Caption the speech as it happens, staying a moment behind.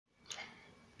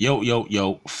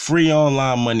Yo, free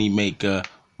online money maker.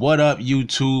 What up,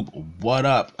 YouTube? What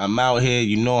up? I'm out here.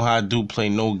 You know how I do, play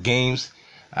no games.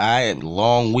 Alright,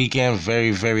 long weekend,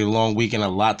 very long weekend. A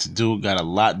lot to do. Got a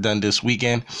lot done this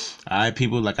weekend. Alright,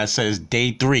 people, like I said, it's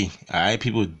day 3. Alright,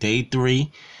 people, day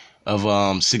 3 of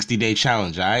 60-day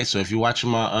challenge. Alright, so if you're watching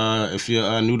my if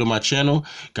you're new to my channel,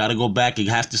 gotta go back.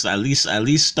 You have to at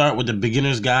least start with the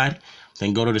beginner's guide,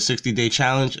 then go to the 60-day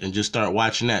challenge and just start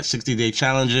watching that. 60-day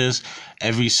challenges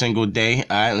every single day.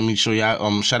 Alright, let me show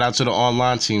y'all. Shout out to the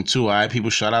online team too. Alright, people,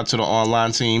 shout out to the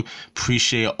online team.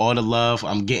 Appreciate all the love.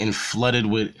 I'm getting flooded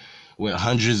with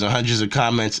hundreds and hundreds of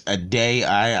comments a day.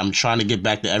 Alright, I'm trying to get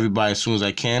back to everybody as soon as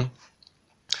I can.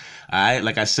 Alright,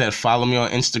 like I said, follow me on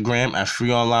Instagram at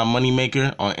Free Online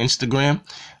Moneymaker on Instagram.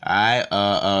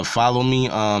 Alright, follow me,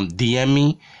 DM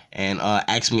me, and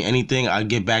ask me anything. I'll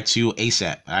get back to you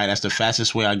ASAP. Alright, that's the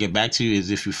fastest way I'll get back to you,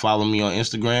 is if you follow me on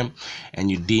Instagram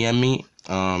and you DM me.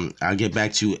 I'll get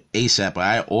back to you ASAP.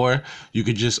 Alright, or you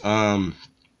could just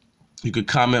you could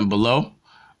comment below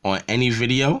on any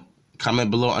video. Comment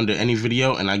below under any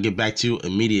video, and I'll get back to you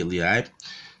immediately. Alright.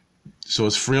 So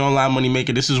it's Free Online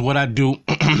Moneymaker. This is what I do.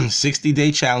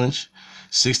 60-day challenge.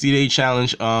 60-day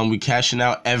challenge. We cashing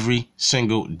out every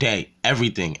single day.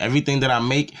 Everything that I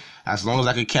make, as long as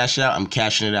I can cash out, I'm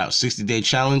cashing it out. 60-day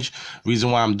challenge.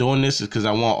 Reason why I'm doing this is because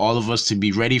I want all of us to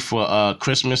be ready for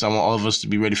Christmas. I want all of us to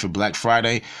be ready for Black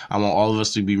Friday. I want all of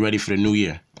us to be ready for the new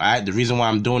year. All right. The reason why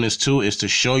I'm doing this too is to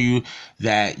show you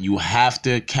that you have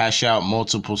to cash out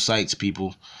multiple sites,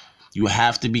 people. You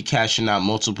have to be cashing out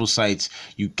multiple sites.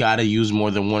 You gotta use more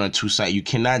than 1 or 2 sites. You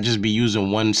cannot just be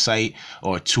using 1 site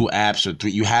or 2 apps or 3.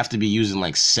 You have to be using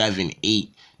like 7,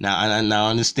 8. Now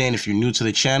understand, if you're new to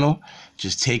the channel,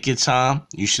 just take your time.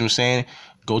 You see what I'm saying?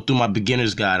 Go through my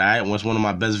beginner's guide. All right, what's one of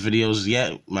my best videos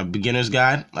yet? My beginner's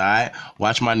guide. All right,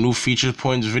 watch my new feature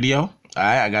points video. All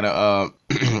right, I got a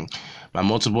my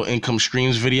multiple income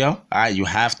streams video. All right, you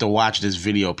have to watch this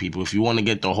video, people. If you want to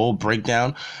get the whole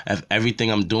breakdown of everything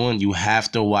I'm doing, you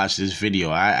have to watch this video.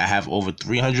 All right, I have over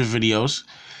 300 videos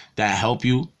that help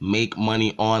you make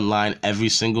money online every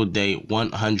single day,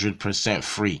 100%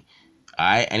 free. All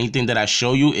right, anything that I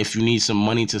show you, if you need some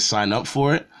money to sign up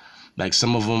for it, like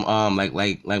some of them,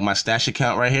 like my stash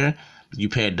account right here, you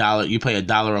pay $1. You pay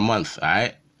 $1 a month. All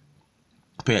right.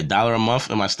 Pay $1 a month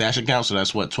in my stash account, so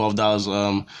that's what,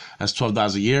 $12. That's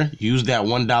 $12 a year. Use that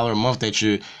 $1 a month that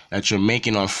you're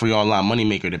making on Free Online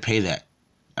Moneymaker to pay that.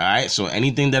 All right. So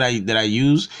anything that I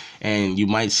use, and you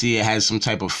might see it has some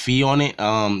type of fee on it.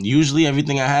 Usually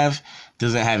everything I have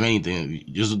doesn't have anything.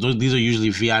 These are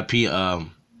usually VIP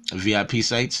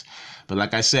sites. But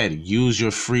like I said, use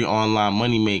your Free Online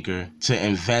Moneymaker to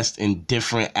invest in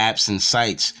different apps and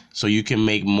sites so you can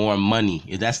make more money.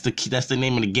 That's the key. That's the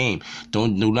name of the game. Do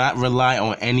not rely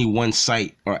on any one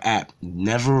site or app.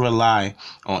 Never rely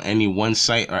on any one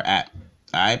site or app.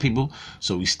 All right, people?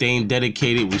 So we staying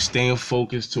dedicated. We staying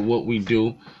focused to what we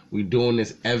do. We doing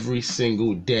this every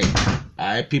single day.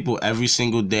 All right, people? Every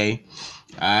single day.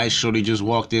 All right, Shorty just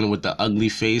walked in with the ugly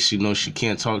face. You know she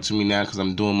can't talk to me now because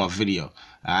I'm doing my video.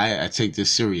 Alright, I take this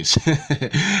serious.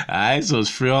 Alright, so it's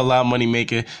Free Online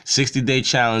Moneymaker, 60-day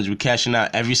challenge. We're cashing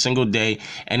out every single day.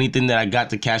 Anything that I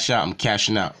got to cash out, I'm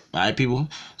cashing out. Alright, people?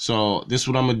 So this is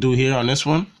what I'm gonna do here on this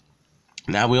one.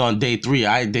 Now we're on day 3.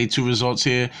 Alright, day 2 results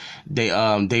here. Day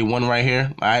 1 right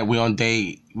here. Alright, we on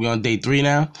day 3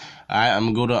 now. Alright,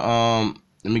 I'm gonna go to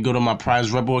let me go to my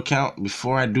PrizeRebel account.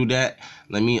 Before I do that,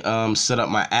 let me set up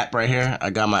my app right here.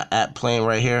 I got my app playing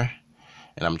right here.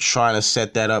 And I'm trying to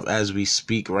set that up as we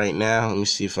speak right now. Let me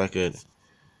see if I could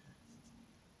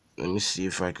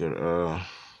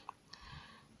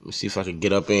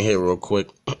get up in here real quick.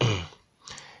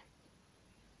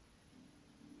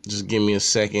 Just give me a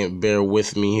second. Bear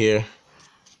with me here.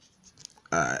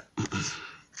 Alright.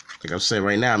 Like I'm saying,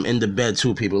 right now I'm in the bed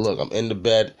too, people. Look, I'm in the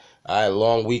bed. Alright,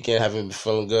 long weekend, haven't been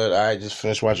feeling good. Alright, just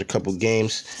finished watching a couple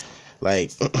games.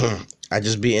 Like I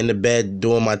just be in the bed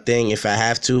doing my thing if I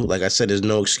have to. Like I said, there's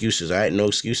no excuses. All right, no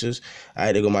excuses. All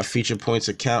right, there go my feature points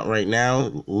account right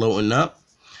now, loading up.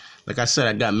 Like I said,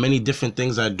 I got many different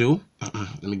things I do.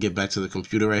 Let me get back to the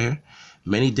computer right here.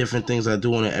 Many different things I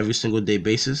do on an every single day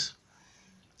basis.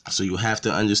 So you have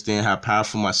to understand how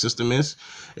powerful my system is.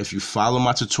 If you follow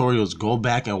my tutorials, go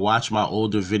back and watch my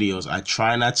older videos. I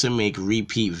try not to make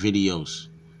repeat videos.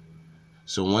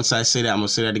 So once I say that, I'm going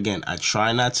to say that again. I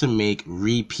try not to make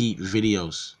repeat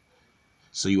videos.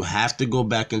 So you have to go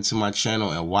back into my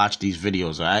channel and watch these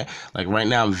videos, all right? Like right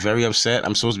now, I'm very upset.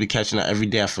 I'm supposed to be cashing out every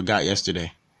day. I forgot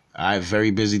yesterday. All right,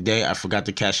 very busy day. I forgot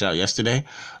to cash out yesterday.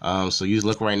 So you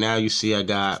look right now, you see I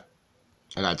got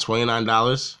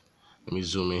 $29. Let me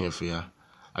zoom in here for y'all.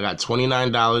 I got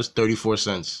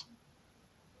 $29.34.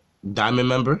 Diamond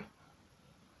member.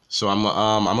 So I'm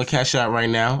gonna cash out right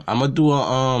now. I'm gonna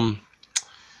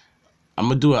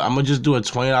just do a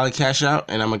 $20 cash out,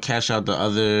 and I'm gonna cash out the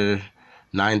other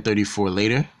 $9.34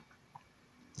 later.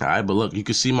 All right, but look, you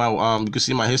can see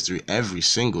my history every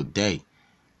single day,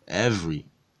 every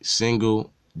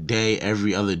single day,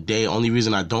 every other day. Only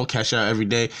reason I don't cash out every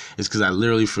day is because I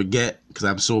literally forget, because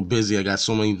I'm so busy. I got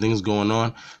so many things going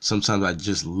on. Sometimes I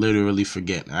just literally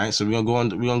forget. All right, so we're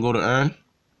gonna go to earn.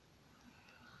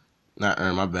 Not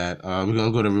earn, my bad. We're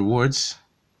gonna go to rewards.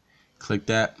 Click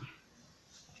that.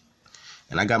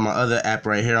 And I got my other app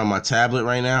right here on my tablet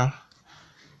right now.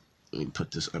 Let me put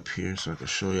this up here so I can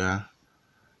show y'all.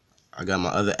 I got my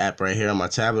other app right here on my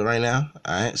tablet right now.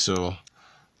 All right, so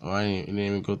it didn't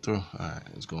even go through. All right,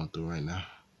 it's going through right now.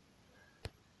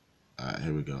 All right,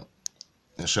 here we go.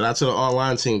 And shout out to the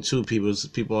online team too, people.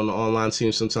 People on the online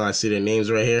team, sometimes I see their names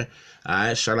right here. All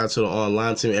right, shout out to the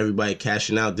online team. Everybody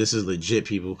cashing out. This is legit,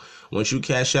 people. Once you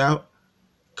cash out,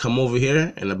 come over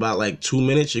here. In about like 2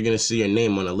 minutes, you're gonna see your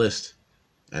name on the list.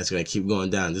 And it's gonna keep going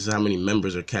down. This is how many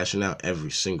members are cashing out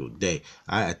every single day.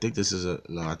 I think this is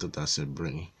no. I thought that said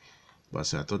Brittany.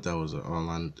 But I thought that was an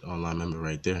online member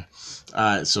right there.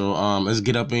 All right, so let's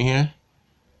get up in here.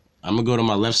 I'm gonna go to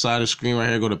my left side of the screen right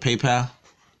here. Go to PayPal.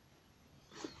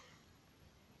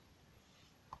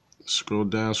 Scroll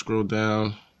down.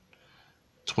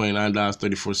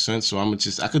 $29.34. So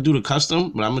I could do the custom,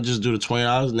 but I'm gonna just do the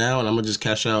 $20 now, and I'm gonna just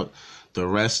cash out the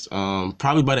rest.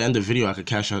 Probably by the end of the video, I could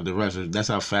cash out the rest. That's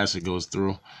how fast it goes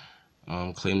through.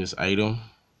 Claim this item.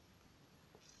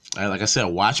 All right, like I said,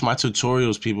 watch my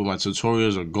tutorials, people. My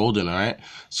tutorials are golden, all right?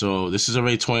 So this is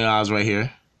already $20 right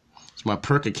here. It's my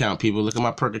perk account, people. Look at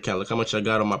my perk account. Look how much I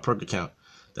got on my perk account.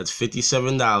 That's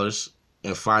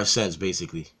 $57.05,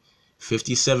 basically.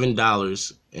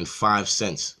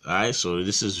 $57.05. All right, so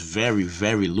this is very,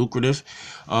 very lucrative.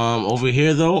 Over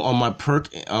here, though, on my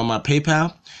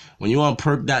PayPal, when you're on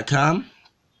perk.com,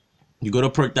 you go to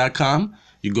perk.com,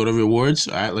 you go to rewards.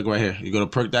 All right, look right here. You go to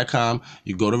perk.com,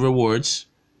 you go to rewards,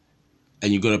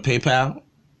 and you go to PayPal.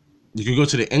 You can go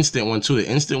to the instant one too. The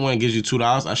instant one gives you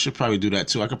 $2. I should probably do that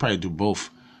too. I could probably do both.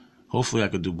 Hopefully I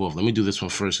could do both. Let me do this one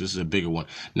first. This is a bigger one.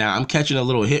 Now I'm catching a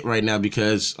little hit right now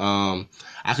because I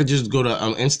could just go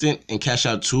to instant and cash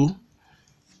out $2.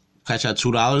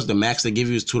 The max they give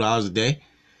you is $2 a day.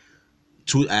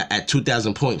 At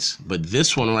 2,000 points. But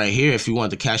this one right here, if you want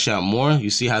to cash out more,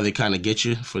 you see how they kind of get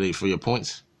you for your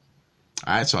points.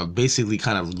 All right, so I'm basically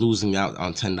kind of losing out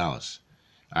on $10.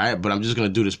 All right, but I'm just gonna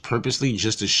do this purposely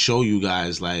just to show you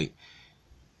guys, like,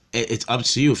 it's up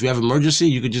to you. If you have emergency,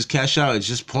 you could just cash out. It's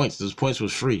just points. Those points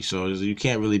was free, so you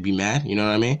can't really be mad. You know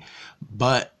what I mean?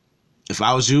 But if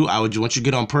I was you, I would, once you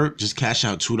get on perk, just cash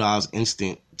out $2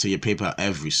 instant to your PayPal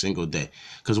every single day.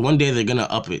 Because one day they're gonna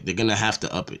up it. They're gonna have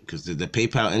to up it because the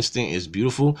PayPal instant is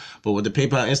beautiful. But with the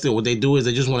PayPal instant, what they do is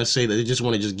they just want to say that they just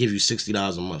want to just give you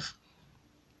 $60 a month,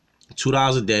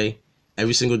 $2 a day,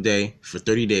 every single day for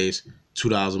 30 days.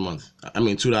 $2 a month. I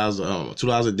mean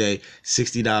 $2 a day,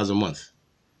 $60 a month.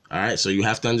 All right, so you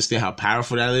have to understand how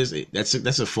powerful that is.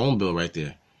 That's a phone bill right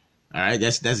there. All right,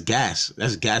 that's gas.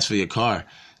 That's gas for your car.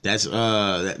 That's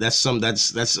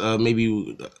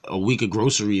maybe a week of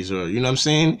groceries, or you know what I'm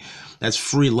saying? That's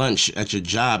free lunch at your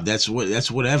job. That's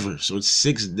whatever. So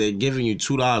it's they're giving you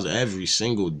 $2 every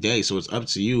single day. So it's up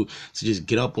to you to just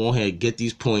get up on here, get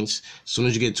these points. As soon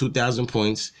as you get 2,000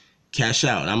 points, cash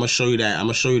out. And I'm gonna show you that. I'm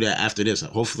gonna show you that after this.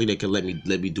 Hopefully they can let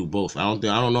me do both. I don't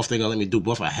know if they're gonna let me do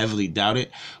both. I heavily doubt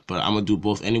it, but I'm gonna do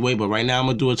both anyway. But right now I'm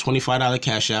gonna do a $25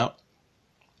 cash out.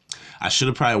 I should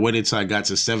have probably waited till I got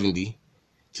to 70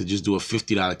 to just do a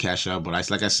 $50 cash out. But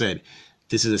like I said,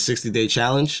 this is a 60-day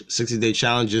challenge. 60-day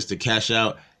challenge is to cash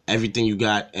out everything you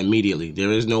got immediately.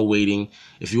 There is no waiting.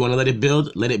 If you want to let it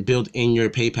build in your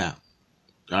PayPal.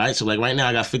 All right, so like right now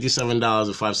I got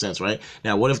 $57.05, right?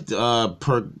 Now what if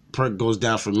perk goes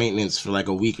down for maintenance for like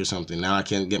a week or something? Now I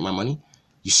can't get my money?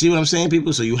 You see what I'm saying,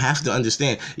 people? So you have to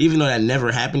understand, even though that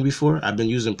never happened before, I've been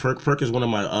using perk. Perk is one of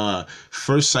my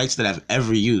first sites that I've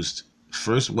ever used.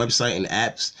 First website and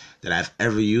apps that I've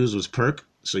ever used was perk.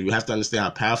 So you have to understand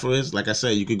how powerful it is. Like I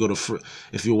said, you could go to,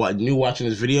 if you're new watching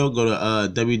this video, go to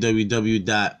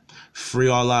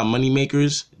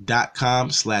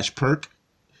www.freeonlinemoneymakers.com/perk.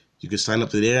 You can sign up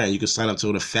to there, and you can sign up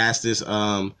to the fastest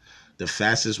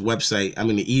website. I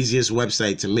mean, the easiest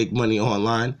website to make money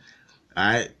online. All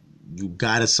right, you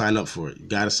gotta sign up for it. You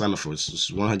gotta sign up for it. It's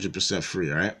 100%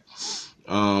 free. All right.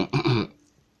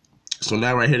 So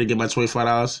now right here to get my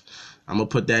 $25, I'm gonna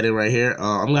put that in right here.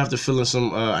 I'm gonna have to fill in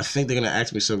some. I think they're gonna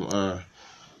ask me some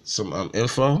some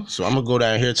info. So I'm gonna go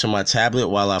down here to my tablet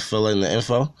while I fill in the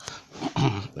info.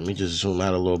 Let me just zoom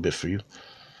out a little bit for you.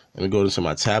 Let me go into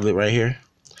my tablet right here.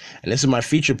 And this is my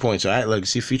feature points, all right? Like,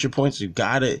 see feature points?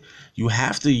 You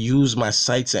have to use my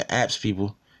sites and apps,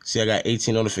 people. See, I got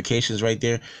 18 notifications right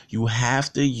there. You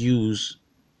have to use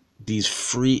these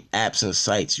free apps and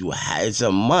sites. It's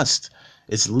a must.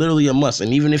 It's literally a must.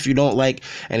 And even if you don't like,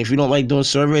 doing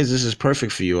surveys, this is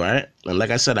perfect for you, all right? And like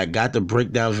I said, I got the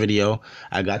breakdown video.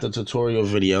 I got the tutorial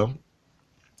video.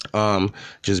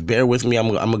 Just bear with me.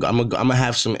 I'm gonna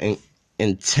have some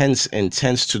intense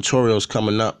tutorials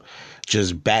coming up.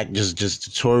 Just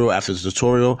tutorial after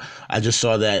tutorial. I just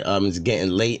saw that it's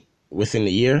getting late within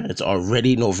the year. It's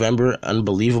already November.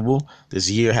 Unbelievable.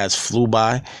 This year has flew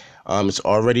by. It's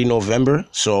already November,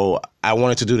 so I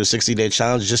wanted to do the 60-day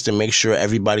challenge just to make sure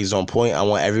everybody's on point. I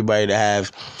want everybody to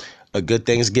have a good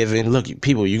Thanksgiving. Look,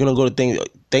 people, you're gonna go to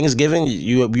Thanksgiving.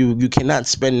 You cannot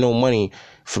spend no money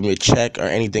from your check or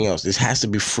anything else. This has to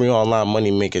be free online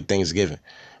money maker Thanksgiving.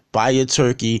 Buy your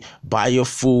turkey, buy your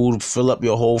food, fill up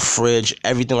your whole fridge,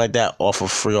 everything like that off of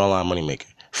free online money maker.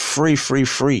 Free.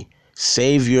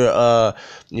 Save your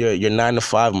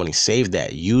 9-to-5 money. Save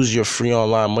that. Use your free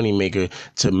online money maker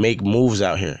to make moves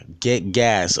out here. Get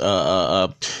gas.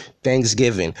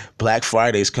 Thanksgiving, Black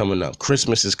Friday is coming up.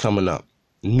 Christmas is coming up.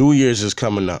 New Year's is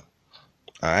coming up.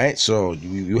 All right, so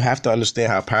you have to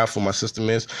understand how powerful my system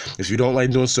is. If you don't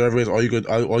like doing surveys, all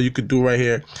you could do right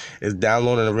here is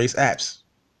download and erase apps.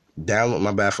 Download,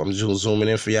 my bad, I'm just zooming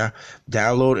in for y'all.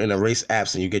 Download and erase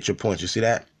apps, and you get your points. You see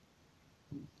that?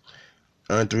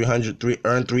 Earn 300,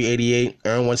 earn 388,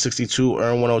 earn 162,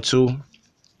 earn 102.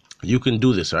 You can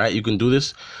do this, all right? You can do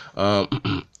this. While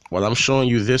I'm showing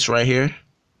you this right here,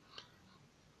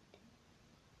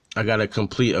 I gotta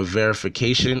complete a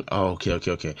verification. Oh,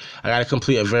 okay. I gotta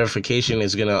complete a verification.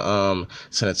 It's gonna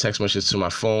send a text message to my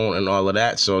phone and all of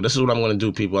that. So this is what I'm gonna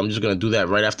do, people. I'm just gonna do that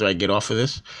right after I get off of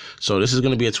this. So this is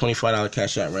gonna be a $25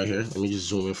 cash out right here. Let me just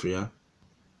zoom in for y'all.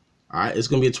 All right, it's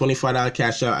gonna be a $25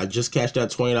 cash out. I just cashed out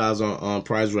 $20 on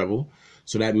PrizeRebel,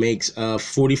 so that makes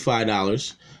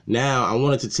 $45. Now I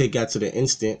wanted to take out to the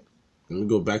instant. Let me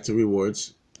go back to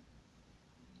rewards.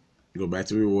 Go back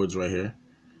to rewards right here.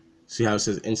 See how it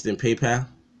says instant PayPal?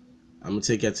 I'm gonna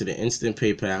take that to the instant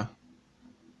PayPal.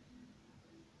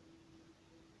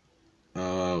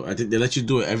 I think they let you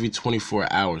do it every 24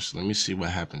 hours. Let me see what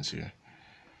happens here.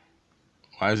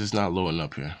 Why is this not loading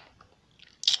up here?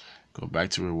 Go back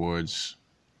to rewards.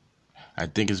 I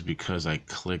think it's because I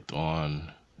clicked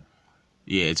on.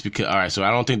 Yeah, it's because. All right, so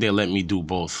I don't think they let me do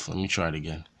both. Let me try it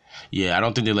again. Yeah, I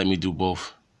don't think they let me do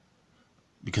both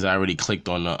because I already clicked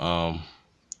on the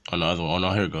other one. Oh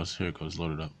no, here it goes.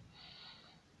 Loaded up.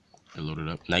 It loaded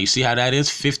up. Now you see how that is?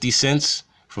 50 cents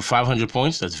for 500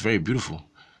 points. That's very beautiful.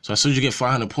 So as soon as you get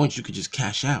 500 points, you could just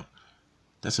cash out.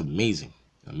 That's amazing.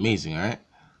 Amazing, all right?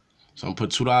 So I'm gonna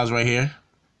put $2 right here.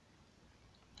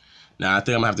 Now I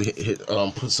think I'm gonna have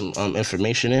to put some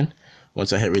information in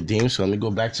once I hit redeem. So let me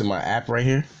go back to my app right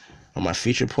here on my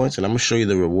feature points, and I'm gonna show you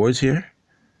the rewards here.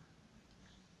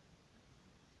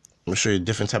 I'm gonna show you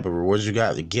different type of rewards you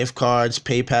got. The gift cards,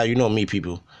 PayPal. You know me,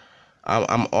 people.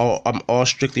 I'm all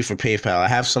strictly for PayPal. I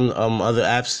have some other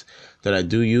apps that I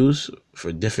do use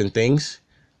for different things,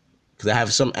 because I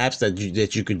have some apps that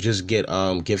you could just get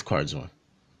gift cards on.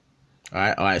 All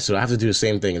right. So I have to do the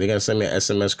same thing. They're gonna send me an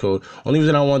SMS code. Only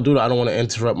reason I don't want to do it, I don't want to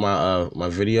interrupt my my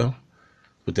video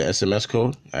with the SMS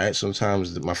code. All right.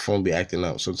 Sometimes my phone be acting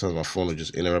up. Sometimes my phone will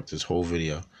just interrupt this whole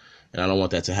video, and I don't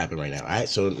want that to happen right now. All right.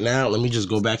 So now let me just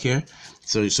go back here.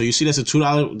 So you see that's a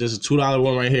 $2. There's a $2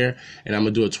 one right here, and I'm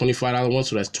gonna do a $25 one.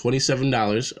 So that's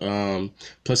 $27.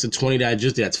 Plus the 20 that I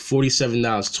just did. That's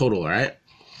 $47 total. All right.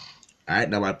 All right.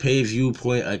 Now my PayView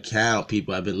point account,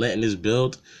 people. I've been letting this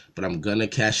build, but I'm gonna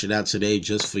cash it out today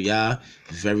just for y'all.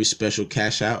 Very special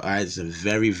cash out. All right. It's a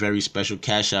very, very special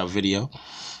cash out video.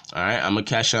 All right. I'm gonna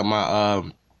cash out my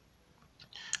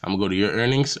I'm gonna go to your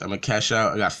earnings. I'm gonna cash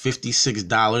out. I got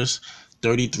 $56.33.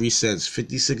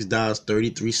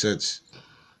 $56.33.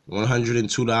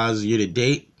 $102 year to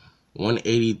date.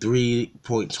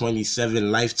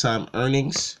 183.27 lifetime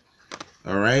earnings.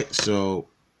 All right. So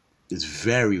it's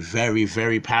very, very,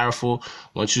 very powerful.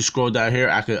 Once you scroll down here,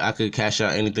 I could cash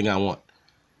out anything I want.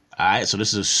 All right. So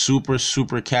this is a super,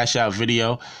 super cash out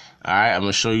video. All right. I'm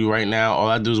gonna show you right now. All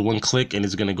I do is one click, and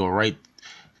it's gonna go right.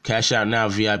 Cash out now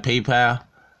via PayPal.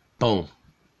 Boom.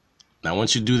 Now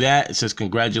once you do that, it says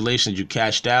congratulations, you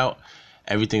cashed out.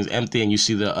 Everything's empty, and you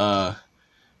see the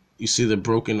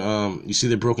broken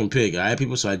pig. All right,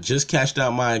 people. So I just cashed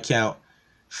out my account,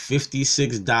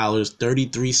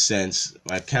 $56.33.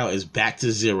 My account is back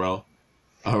to zero.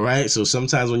 All right, so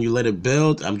sometimes when you let it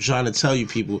build, I'm trying to tell you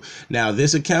people. Now,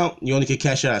 this account, you only can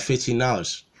cash out at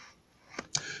 $15.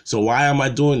 So why am I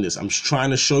doing this? I'm just trying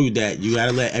to show you that you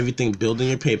gotta let everything build in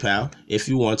your PayPal if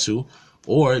you want to,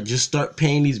 or just start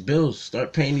paying these bills.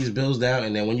 Start paying these bills down,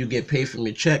 and then when you get paid from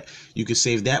your check, you can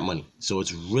save that money. So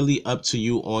it's really up to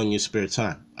you on your spare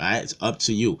time. All right, it's up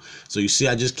to you. So you see,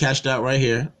 I just cashed out right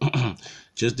here.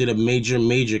 Just did a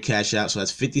major cash out. So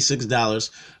that's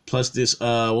 $56 plus this.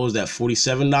 What was that?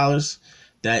 $47.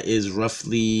 That is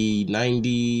roughly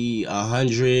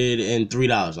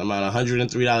 $103. I'm at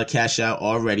 $103 cash out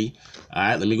already. All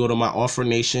right, let me go to my offer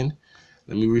nation.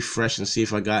 Let me refresh and see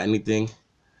if I got anything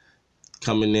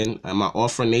coming in. At my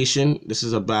offer nation, this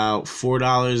is about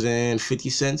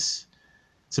 $4.50.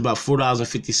 It's about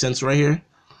 $4.50 right here.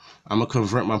 I'm gonna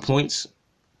convert my points.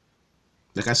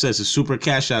 Like I said, it's a super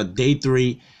cash out, day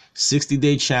 3,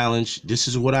 60-day challenge. This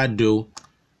is what I do.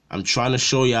 I'm trying to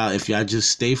show y'all, if y'all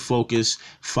just stay focused,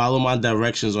 follow my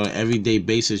directions on an everyday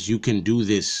basis, you can do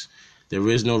this. There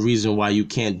is no reason why you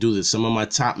can't do this. Some of my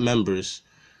top members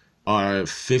are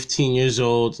 15 years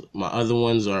old. My other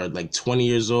ones are like 20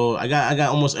 years old. I got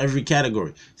almost every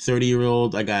category.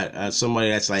 30-year-old. I got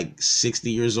somebody that's like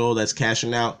 60 years old that's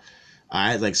cashing out. All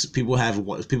right, like people have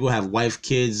wife,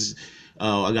 kids.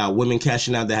 I got women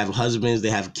cashing out that have husbands, they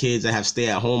have kids, I have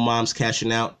stay-at-home moms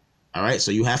cashing out. All right,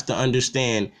 so you have to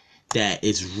understand that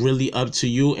it's really up to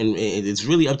you, and it's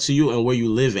really up to you and where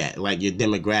you live at, like your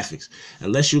demographics.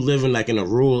 Unless you live in like in a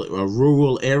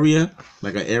rural area,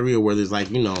 like an area where there's like,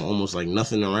 you know, almost like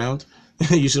nothing around.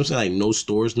 You see what I'm saying? Like no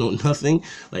stores, no nothing,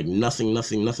 like nothing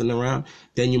around.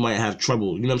 Then you might have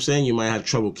trouble. You know what I'm saying? You might have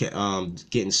trouble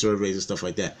getting surveys and stuff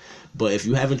like that. But if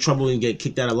you're having trouble and get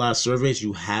kicked out of a lot of surveys,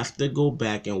 you have to go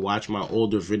back and watch my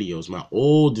older videos,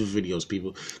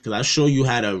 people, because I show you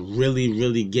how to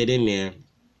really get in there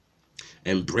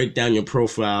and break down your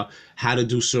profile, how to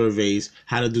do surveys,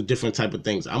 how to do different type of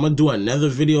things. I'm gonna do another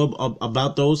video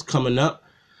about those coming up.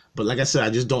 But like I said,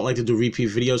 I just don't like to do repeat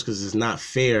videos because it's not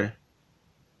fair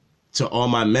to all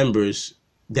my members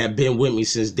that been with me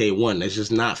since day one. It's just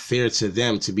not fair to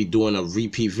them to be doing a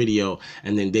repeat video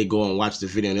and then they go and watch the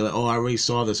video and they're like, oh, I already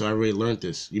saw this, or I already learned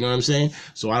this. You know what I'm saying?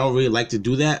 So I don't really like to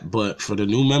do that, but for the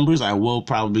new members, I will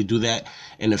probably do that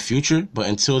in the future. But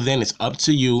until then, it's up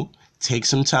to you. Take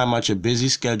some time out your busy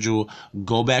schedule,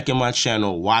 go back in my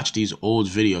channel, watch these old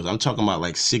videos. I'm talking about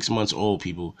like 6 months old,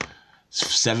 people,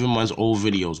 7 months old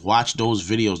videos. Watch those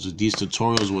videos. These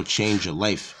tutorials will change your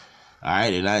life. All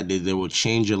right, and they will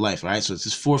change your life. All right, so it's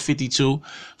just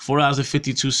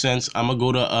 $4.52. I'm gonna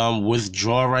go to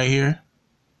withdraw right here,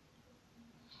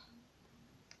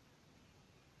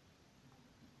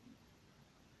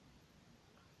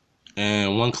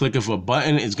 and one click of a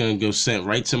button is gonna go sent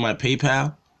right to my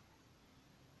PayPal.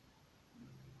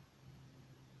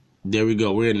 There we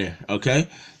go. We're in there. Okay,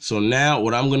 so now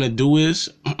what I'm gonna do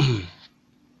is,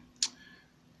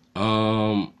 let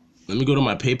me go to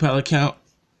my PayPal account.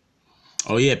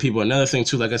 Oh yeah, people, another thing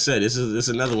too, like I said, this is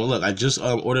another one. Look, I just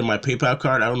ordered my PayPal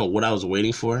card. I don't know what I was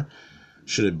waiting for.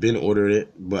 Should have been ordered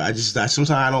it, but sometimes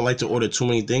I don't like to order too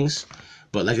many things.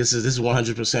 But like I said, this is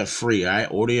 100% free. All right,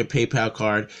 order your PayPal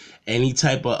card. Any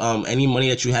type of any money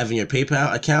that you have in your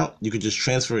PayPal account, you could just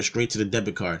transfer it straight to the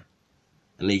debit card,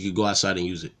 and then you could go outside and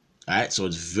use it. All right, so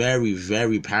it's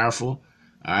very powerful.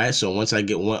 All right, so once I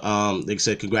get one, like I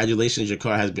said, congratulations, your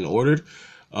card has been ordered.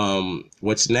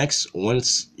 What's next?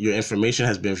 Once your information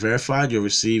has been verified, you'll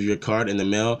receive your card in the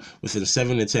mail within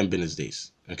 7 to 10 business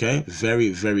days. Okay,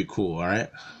 very cool. All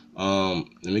right,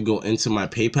 let me go into my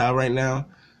PayPal right now,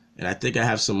 and I think I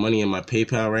have some money in my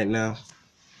PayPal right now.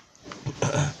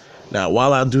 Now,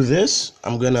 while I do this,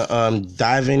 I'm gonna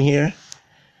dive in here.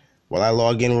 While I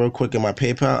log in real quick in my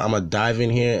PayPal, I'm gonna dive in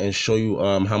here and show you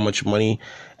how much money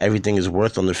everything is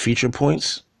worth on the feature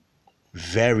points.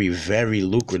 Very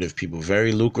lucrative, people.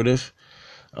 Very lucrative.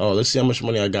 Oh, let's see how much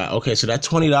money I got. Okay, so that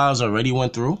 $20 already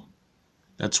went through.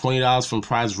 That $20 from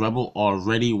PrizeRebel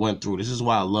already went through. This is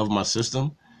why I love my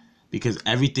system, because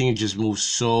everything just moves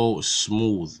so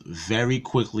smooth, very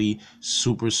quickly,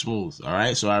 super smooth. All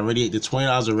right, so the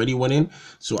 $20 already went in.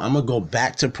 So I'm gonna go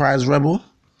back to PrizeRebel.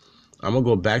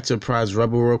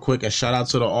 Real quick, and shout out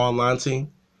to the online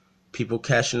team, people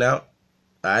cashing out.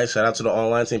 All right, shout out to the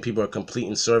online team. People are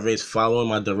completing surveys, following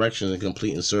my directions and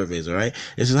completing surveys. All right,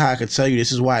 this is how I can tell you.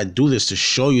 This is why I do this, to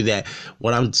show you that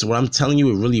what I'm telling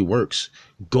you, it really works.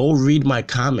 Go read my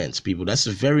comments, people. That's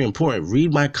very important.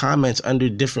 Read my comments under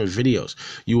different videos.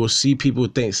 You will see people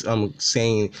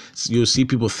you'll see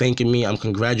people thanking me. I'm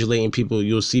congratulating people.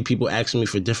 You'll see people asking me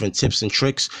for different tips and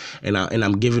tricks, and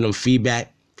I'm giving them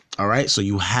feedback. All right, so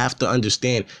you have to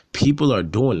understand, people are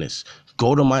doing this.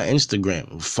 go to my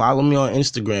Instagram. Follow me on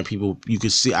Instagram, people. You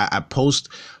can see I post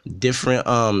different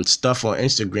stuff on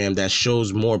Instagram that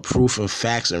shows more proof and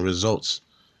facts and results.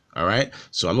 All right.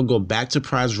 So I'm gonna go back to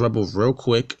PrizeRebel real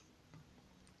quick.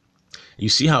 You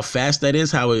see how fast that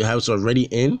is? How it's already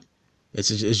in? It's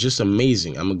just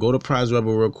amazing. I'm gonna go to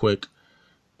PrizeRebel real quick.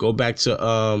 Go back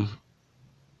to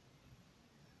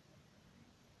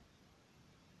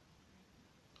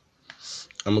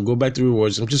I'm gonna go back to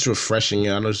rewards. I'm just refreshing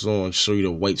it. I just don't want to show you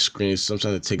the white screen.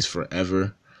 Sometimes it takes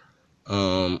forever.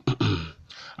 All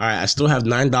right, I still have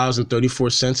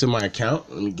 $9.34 in my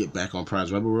account. Let me get back on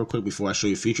PrizeRebel real quick before I show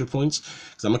you feature points,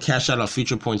 because I'm gonna cash out on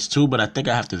feature points too. But I think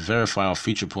I have to verify on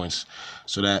feature points,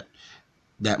 so that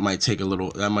might take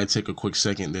a quick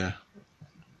second there.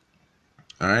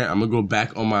 All right, I'm gonna go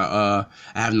back on my I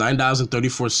have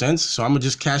 $9.34, so I'm gonna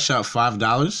just cash out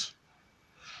 $5.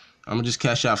 I'm gonna just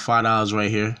cash out $5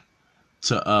 right here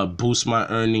to boost my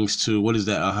earnings to, what is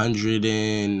that, 100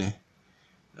 and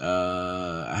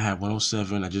I have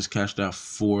 107. I just cashed out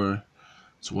 4.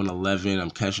 It's 111.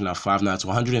 I'm cashing out 5 now. It's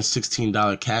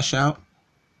 $116 cash out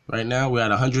right now. We're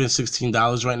at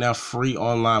 $116 right now. Free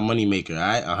online money maker. All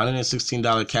right,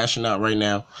 $116 cashing out right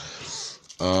now.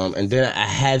 And then I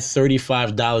had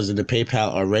 $35 in the PayPal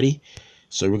already,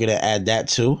 so we're gonna add that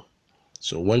too.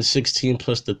 So 116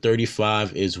 plus the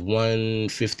 35 is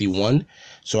 151.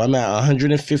 So I'm at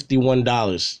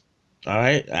 $151. All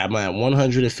right, I'm at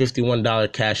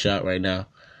 $151 cash out right now.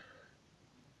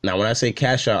 Now, when I say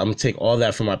cash out, I'm gonna take all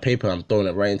that from my PayPal. I'm throwing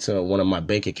it right into one of my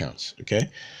bank accounts. Okay.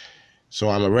 So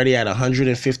I'm already at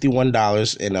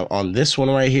 $151, and on this one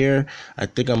right here, I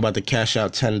think I'm about to cash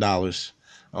out $10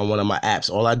 on one of my apps.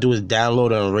 All I do is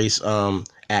download and erase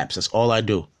apps. That's all I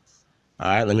do. All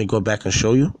right, let me go back and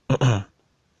show you.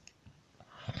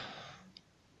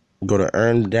 Go to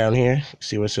earn down here.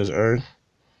 See what it says earn?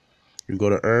 You go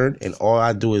to earn, and all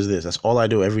I do is this. That's all I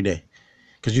do every day.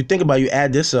 Because you think about it, you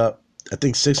add this up, I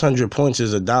think 600 points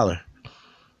is $1.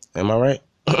 Am I right?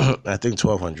 I think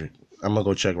 1,200. I'm going to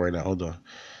go check right now. Hold on.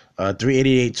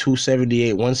 388,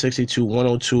 278, 162,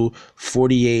 102,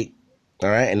 48. All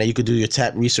right. And then you could do your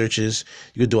tap researches.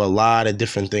 You could do a lot of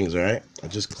different things. All right. I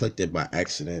just clicked it by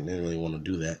accident. Didn't really want to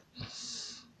do that.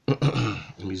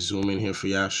 Let me zoom in here for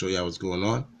y'all, show y'all what's going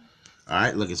on. All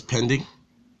right. Look, it's pending.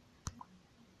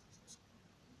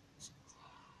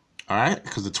 All right.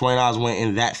 Because the $20 went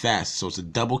in that fast. So it's a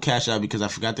double cash out because I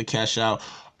forgot to cash out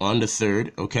on the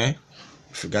 3rd. Okay.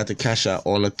 Forgot to cash out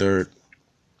on the 3rd.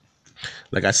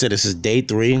 Like I said, this is day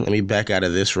 3. Let me back out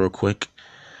of this real quick.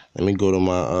 Let me go to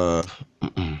my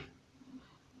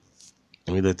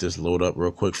let me let this load up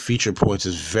real quick. Feature Points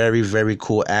is very, very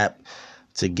cool app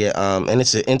to get and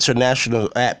it's an international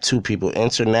app too, people.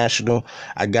 International.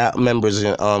 I got members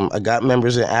in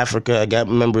Africa, I got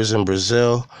members in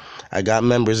Brazil, I got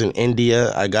members in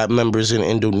India, I got members in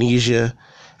Indonesia,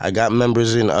 I got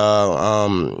members in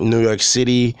New York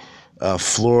City,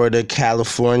 Florida,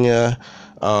 California,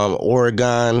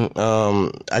 Oregon.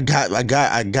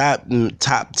 I got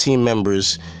top team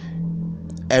members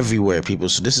everywhere, people.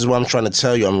 So this is what I'm trying to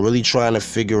tell you. I'm really trying to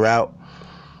figure out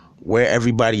where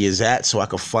everybody is at so I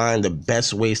can find the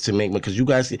best ways to make money. Because you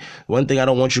guys, one thing I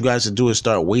don't want you guys to do is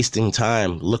start wasting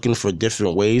time looking for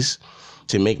different ways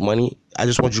to make money. I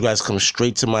just want you guys to come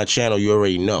straight to my channel. You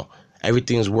already know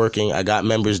everything's working. I got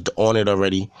members on it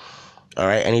already. All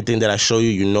right. Anything that I show you,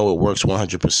 you know it works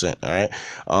 100%. All right.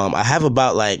 I have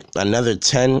about like another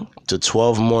 10 to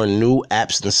 12 more new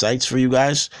apps and sites for you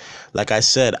guys. Like I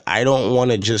said, I don't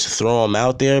want to just throw them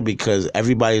out there because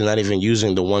everybody's not even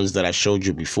using the ones that I showed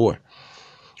you before.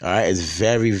 All right. It's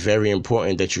very, very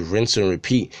important that you rinse and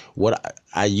repeat.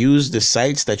 I use the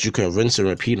sites that you can rinse and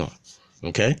repeat on.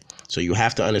 Okay. So you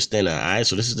have to understand that. All right.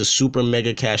 So this is the super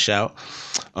mega cash out.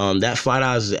 That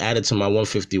 $5 is added to my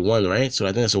 151, right? So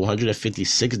I think it's a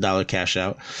 $156 cash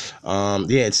out.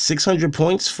 Yeah, it's 600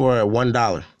 points for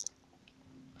 $1.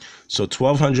 So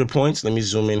 1,200 points. Let me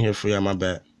zoom in here for you. My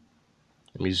bad.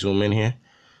 Let me zoom in here.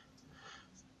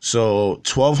 So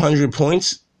 1,200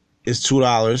 points is $2.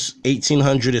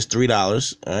 1,800 is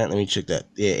 $3. All right, let me check that.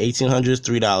 Yeah, 1,800 is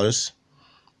 $3.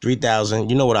 3,000.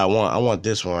 You know what I want? I want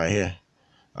this one right here.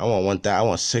 I want 1,000. I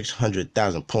want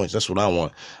 600,000 points. That's what I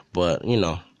want. But you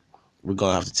know, we're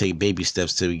gonna have to take baby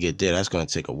steps till we get there. That's gonna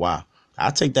take a while.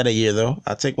 I'll take that a year though.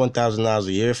 I'll take $1,000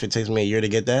 a year if it takes me a year to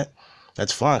get that.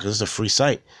 That's fine because it's a free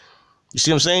site. You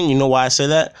see what I'm saying? You know why I say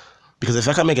that? Because if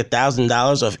I can make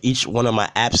 $1,000 off each one of my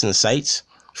apps and sites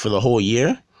for the whole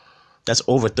year, That's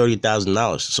over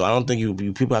 $30,000. So I don't think you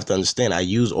people have to understand. I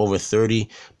use over 30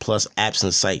 plus apps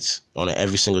and sites on an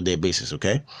every single day basis.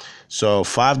 Okay, so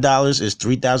 $5 is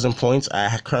 3,000 points.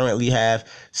 I currently have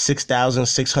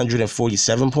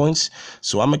 6,647 points.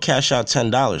 So I'm gonna cash out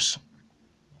 $10.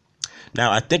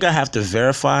 Now I think I have to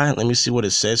verify. Let me see what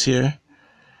it says here.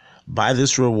 Buy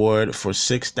this reward for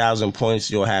 6,000 points.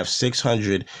 You'll have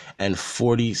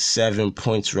 647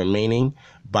 points remaining.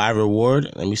 Buy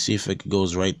reward. Let me see if it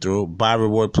goes right through. Buy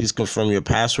reward. Please confirm your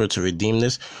password to redeem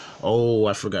this. Oh,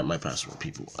 I forgot my password,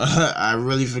 people. I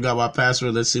really forgot my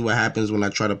password. Let's see what happens when I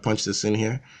try to punch this in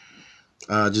here.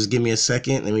 Just give me a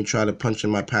second. Let me try to punch in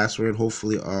my password.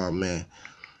 Hopefully, oh man.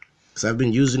 Because I've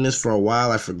been using this for a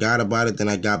while. I forgot about it. Then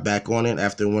I got back on it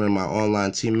after one of my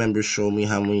online team members showed me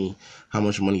how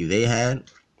much money they had.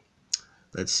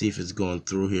 Let's see if it's going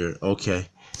through here. Okay,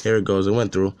 here it goes. It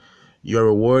went through. Your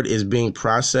reward is being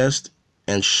processed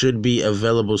and should be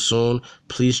available soon.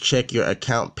 Please check your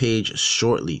account page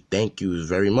shortly. Thank you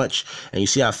very much. And you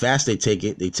see how fast they take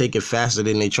it. They take it faster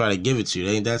than they try to give it to you.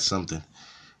 Ain't that something?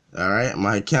 All right,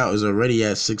 my account is already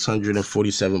at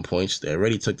 647 points. They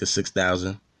already took the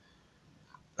 6,000.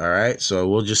 All right, so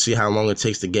we'll just see how long it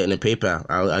takes to get into PayPal.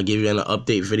 I'll give you an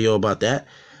update video about that.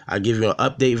 I'll give you an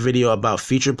update video about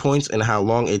feature points and how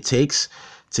long it takes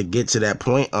to get to that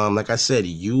point. Like I said,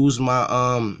 use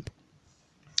my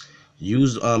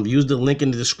use the link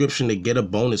in the description to get a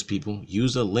bonus, people.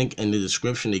 Use the link in the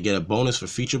description to get a bonus for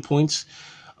feature points.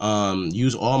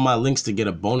 Use all my links to get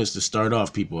a bonus to start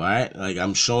off, people. All right, like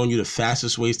I'm showing you the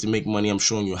fastest ways to make money. I'm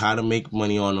showing you how to make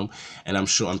money on them, and I'm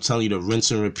telling you to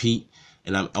rinse and repeat.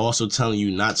 And I'm also telling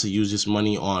you not to use this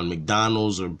money on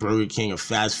McDonald's or Burger King or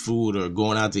fast food or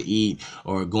going out to eat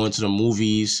or going to the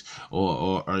movies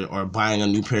or buying a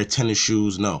new pair of tennis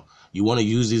shoes. No, you want to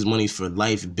use these monies for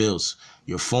life bills.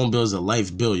 Your phone bill is a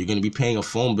life bill. You're going to be paying a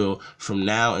phone bill from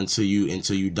now until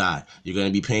you die. You're going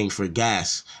to be paying for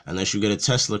gas unless you get a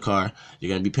Tesla car. You're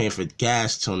going to be paying for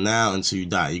gas till now until you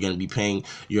die. You're going to be paying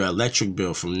your electric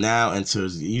bill from now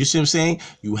until, you see what I'm saying?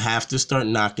 You have to start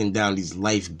knocking down these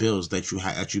life bills that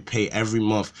you pay every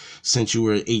month since you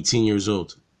were 18 years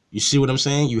old. You see what I'm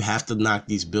saying? You have to knock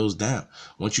these bills down.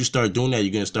 Once you start doing that,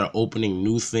 you're going to start opening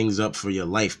new things up for your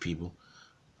life, people.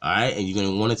 All right, and you're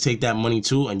going to want to take that money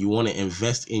too, and you want to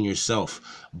invest in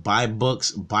yourself. Buy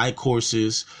books, buy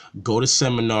courses, go to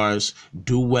seminars,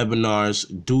 do webinars,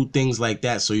 do things like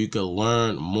that so you can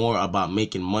learn more about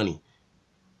making money,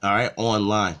 all right,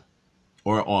 online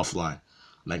or offline.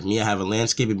 Like me, I have a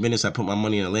landscaping business. I put my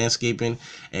money in landscaping,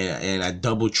 and I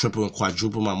double, triple, and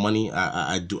quadruple my money.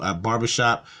 I do a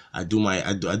barbershop. I do my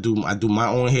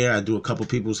own hair. I do a couple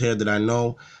people's hair that I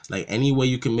know. Like any way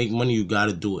you can make money, you got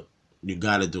to do it. You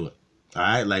gotta do it. All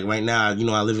right, like right now, you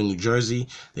know, I live in New Jersey.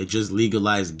 They just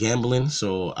legalized gambling,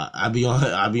 so I be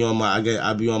on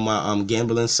my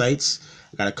gambling sites.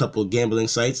 I got a couple of gambling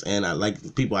sites, and I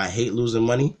like people. I hate losing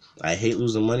money.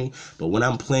 But when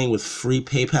I'm playing with free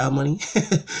PayPal money,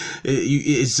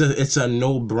 it's a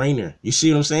no-brainer. You see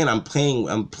what I'm saying? I'm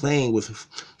playing with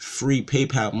free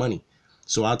PayPal money.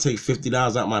 So I'll take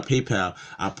 $50 out my PayPal.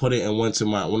 I put it in one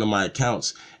of my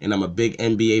accounts, and I'm a big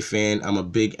NBA fan. I'm a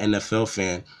big NFL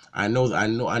fan. I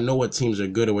know what teams are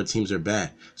good or what teams are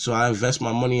bad. So I invest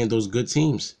my money in those good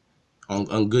teams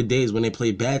on good days when they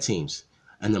play bad teams.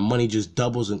 And the money just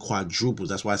doubles and quadruples.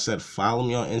 That's why I said follow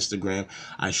me on Instagram.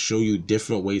 I show you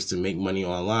different ways to make money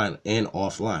online and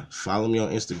offline. Follow me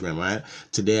on Instagram, all right?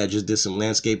 Today I just did some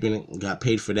landscaping, got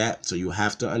paid for that. So you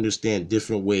have to understand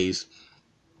different ways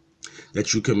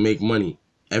that you can make money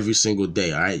every single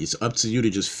day. All right, it's up to you to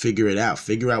just figure it out.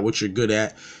 Figure out what you're good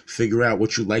at. Figure out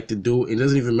what you like to do. It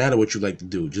doesn't even matter what you like to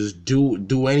do. Just do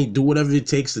whatever it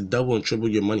takes to double and triple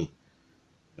your money.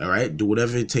 All right, do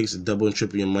whatever it takes to double and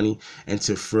triple your money and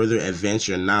to further advance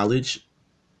your knowledge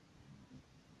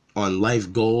on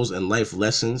life goals and life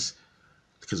lessons.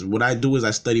 Because what I do is I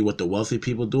study what the wealthy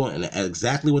people do, and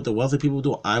exactly what the wealthy people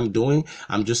do, I'm doing.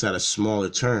 I'm just at a smaller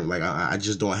term. Like I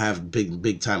just don't have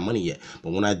big time money yet.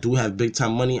 But when I do have big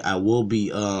time money, I will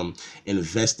be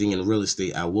investing in real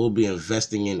estate. I will be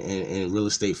investing in real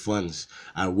estate funds.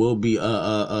 I will be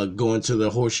going to the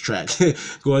horse track, and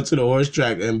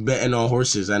betting on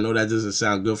horses. I know that doesn't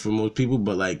sound good for most people,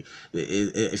 but like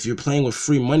if you're playing with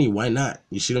free money, why not?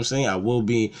 You see what I'm saying? I will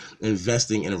be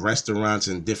investing in restaurants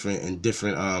and different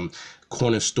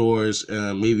corner stores,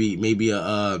 maybe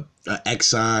a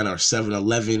Exxon or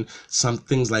 7-Eleven, some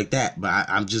things like that. But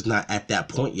I'm just not at that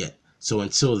point yet. So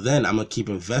until then, I'm going to keep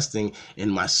investing in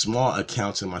my small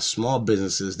accounts and my small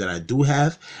businesses that I do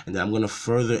have, and then I'm going to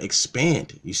further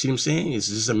expand. You see what I'm saying? It's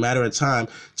just a matter of time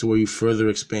to where you further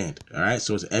expand. All right.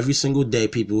 So it's every single day,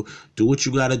 people. Do what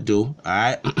you got to do. All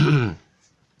right.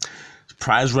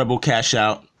 PrizeRebel cash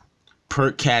out,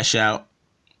 Perk cash out,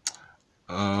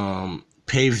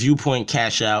 Pay Viewpoint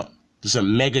cash out. This is a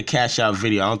mega cash out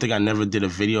video. I don't think I never did a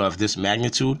video of this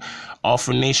magnitude.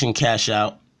 Offer Nation cash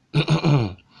out.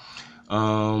 Where's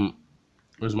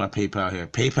my PayPal here?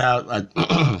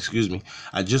 PayPal, excuse me.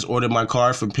 I just ordered my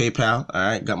card from PayPal. All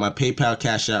right, got my PayPal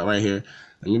cash out right here.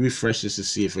 Let me refresh this to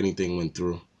see if anything went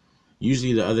through.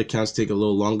 Usually the other accounts take a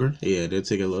little longer. Yeah,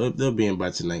 they'll be in by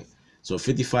tonight. So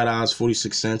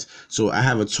 $55.46. So I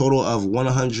have a total of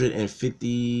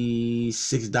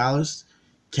 $156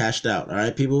 cashed out. All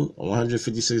right, people,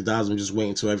 $156. I'm just waiting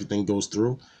until everything goes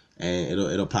through, and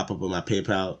it'll pop up on my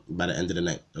PayPal by the end of the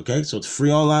night. Okay, so it's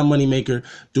free online money maker.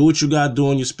 Do what you gotta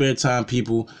do in your spare time,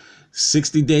 people.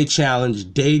 60-day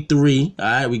challenge, day 3. All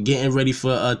right, we're getting ready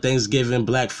for Thanksgiving,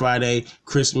 Black Friday,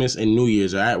 Christmas, and New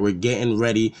Year's. All right, we're getting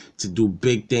ready to do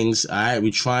big things. All right,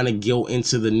 we're trying to go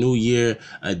into the new year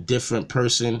a different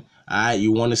person. All right,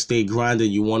 you want to stay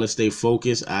grinded, you want to stay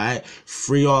focused. All right,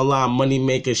 free online money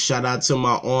maker. Shout out to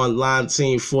my online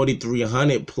team,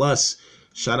 4,300 plus.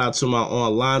 Shout out to my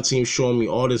online team showing me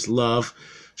all this love,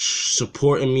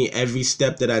 supporting me every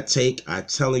step that I take. I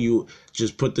telling you,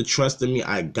 just put the trust in me.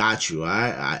 I got you. All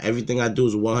right. Everything I do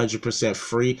is 100%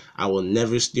 free. I will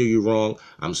never steer you wrong.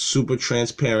 I'm super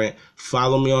transparent.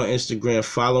 Follow me on Instagram.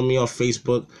 Follow me on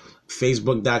Facebook.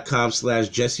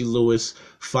 Facebook.com/Jesse Lewis.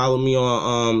 Follow me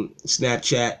on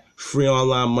Snapchat. Free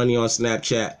online money on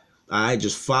Snapchat. All right,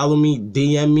 just follow me,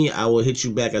 DM me. I will hit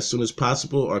you back as soon as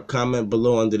possible, or comment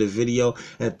below under the video.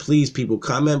 And please, people,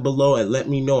 comment below and let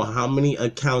me know how many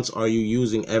accounts are you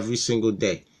using every single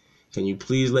day. Can you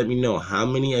please let me know how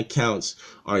many accounts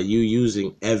are you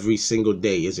using every single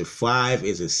day? Is it 5?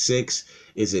 Is it 6?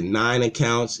 Is it 9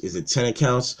 accounts? Is it 10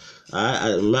 accounts?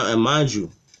 And mind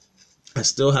you, I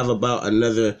still have about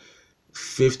another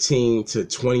 15 to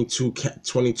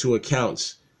 22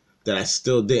 accounts that I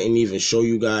still didn't even show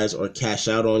you guys or cash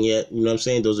out on yet. You know what I'm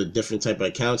saying? Those are different type of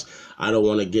accounts. I don't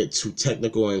want to get too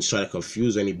technical and try to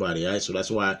confuse anybody, all right? So that's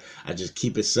why I just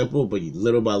keep it simple, but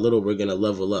little by little, we're going to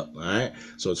level up, all right?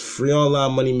 So it's free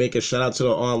online money maker. Shout out to the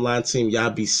online team.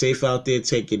 Y'all be safe out there.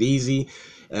 Take it easy.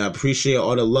 And I appreciate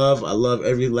all the love. I love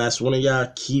every last one of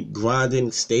y'all. Keep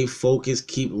grinding, stay focused,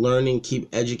 keep learning, keep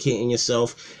educating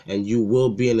yourself, and you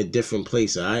will be in a different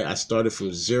place, all right? I started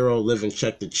from zero, living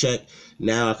check to check.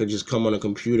 Now I could just come on a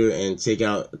computer and take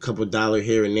out a couple $1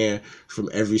 here and there from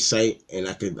every site, and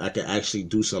I could actually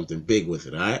do something big with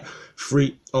it, all right?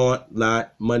 Free online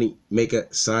money maker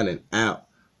signing out.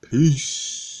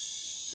 Peace.